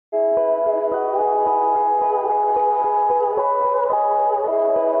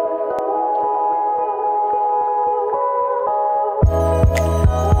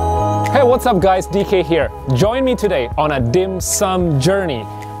What's up guys, DK here. Join me today on a dim sum journey.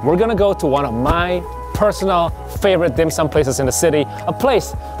 We're gonna go to one of my personal favorite dim sum places in the city, a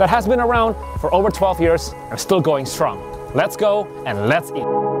place that has been around for over 12 years and still going strong. Let's go and let's eat.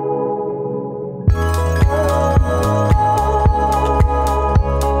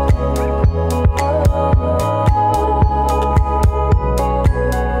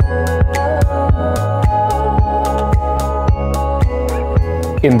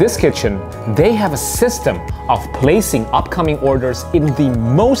 In this kitchen, they have a system of placing upcoming orders in the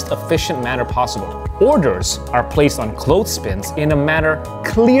most efficient manner possible. Orders are placed on clothespins in a manner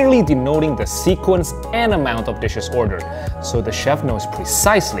clearly denoting the sequence and amount of dishes ordered, so the chef knows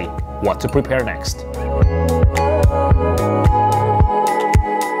precisely what to prepare next.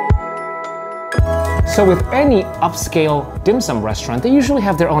 So with any upscale dim sum restaurant, they usually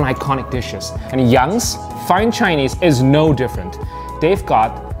have their own iconic dishes. And Yang's Fine Chinese is no different. They've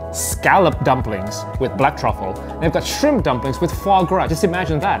got scallop dumplings with black truffle. They've got shrimp dumplings with foie gras. Just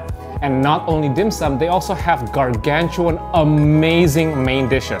imagine that. And not only dim sum, they also have gargantuan, amazing main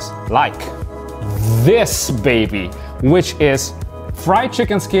dishes like this baby, which is fried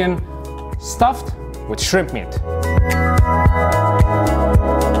chicken skin stuffed with shrimp meat.